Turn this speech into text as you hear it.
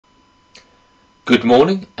Good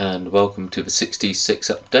morning and welcome to the 66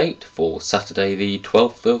 update for Saturday the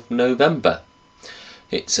 12th of November.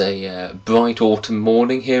 It's a bright autumn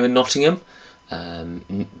morning here in Nottingham.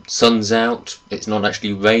 Sun's out, it's not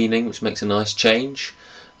actually raining, which makes a nice change,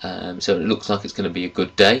 so it looks like it's going to be a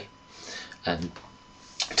good day. And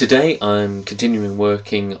today I'm continuing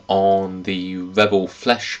working on the Rebel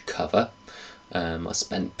Flesh cover. I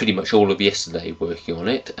spent pretty much all of yesterday working on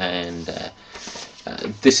it, and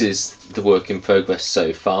this is the work in progress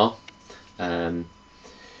so far.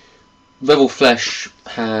 Rebel Flesh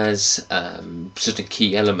has certain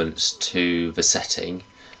key elements to the setting.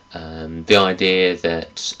 The idea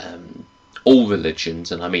that all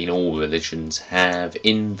religions, and I mean all religions, have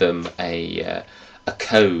in them a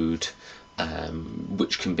code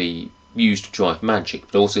which can be used to drive magic,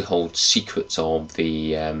 but also holds secrets of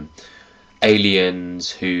the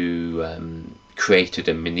aliens who created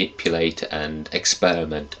and manipulate and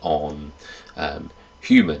experiment on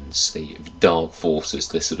humans, the dark forces,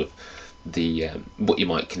 the sort of what you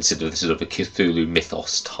might consider the sort of a Cthulhu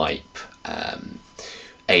mythos type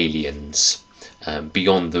aliens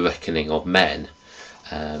beyond the reckoning of men,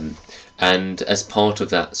 and as part of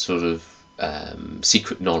that sort of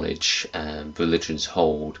secret knowledge religions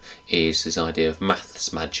hold is this idea of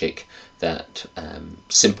maths magic, that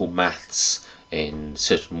simple maths in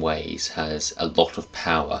certain ways has a lot of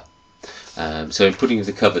power. So in putting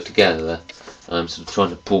the cover together, I'm sort of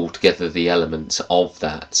trying to pull together the elements of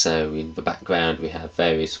that. So in the background we have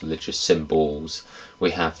various religious symbols,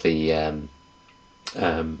 we have the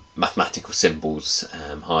mathematical symbols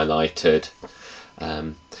highlighted.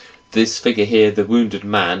 This figure here, the Wounded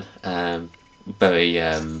Man, very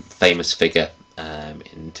famous figure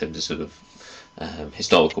in terms of sort of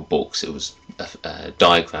historical books. It was a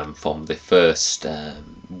diagram from the first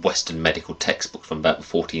Western medical textbook from about the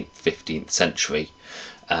 14th, 15th century.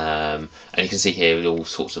 And you can see here all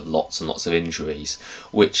sorts of lots and lots of injuries,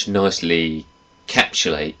 which nicely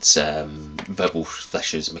encapsulates Rebel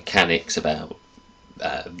Flesh's mechanics about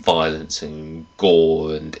violence and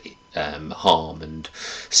gore and harm and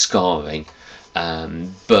scarring,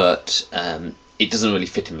 but it doesn't really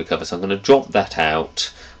fit in the cover, so I'm going to drop that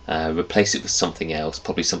out, replace it with something else,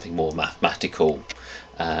 probably something more mathematical.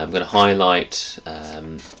 I'm going to highlight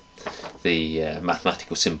the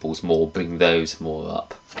mathematical symbols more, bring those more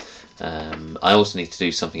up. I also need to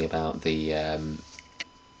do something about the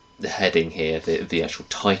heading here, the actual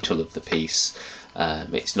title of the piece.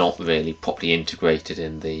 It's not really properly integrated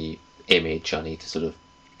in the image. I need to sort of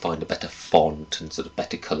find a better font and sort of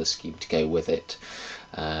better colour scheme to go with it.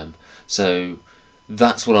 So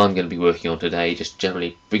that's what I'm going to be working on today, just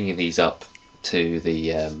generally bringing these up to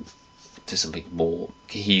the to something more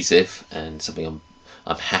cohesive and something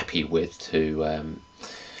I'm happy with to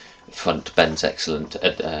front Ben's excellent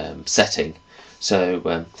setting.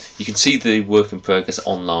 So you can see the work in progress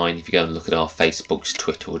online if you go and look at our Facebook's,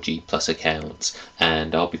 Twitter or G+ accounts,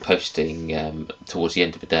 and I'll be posting towards the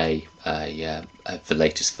end of the day the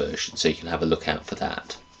latest version, so you can have a look out for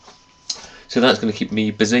that. So that's going to keep me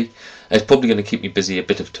busy. It's probably going to keep me busy a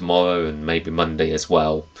bit of tomorrow and maybe Monday as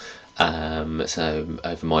well, so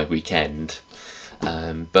over my weekend,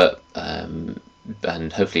 and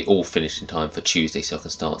hopefully all finished in time for Tuesday so I can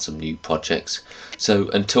start some new projects. So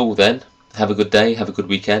until then, have a good day, have a good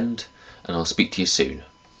weekend, and I'll speak to you soon.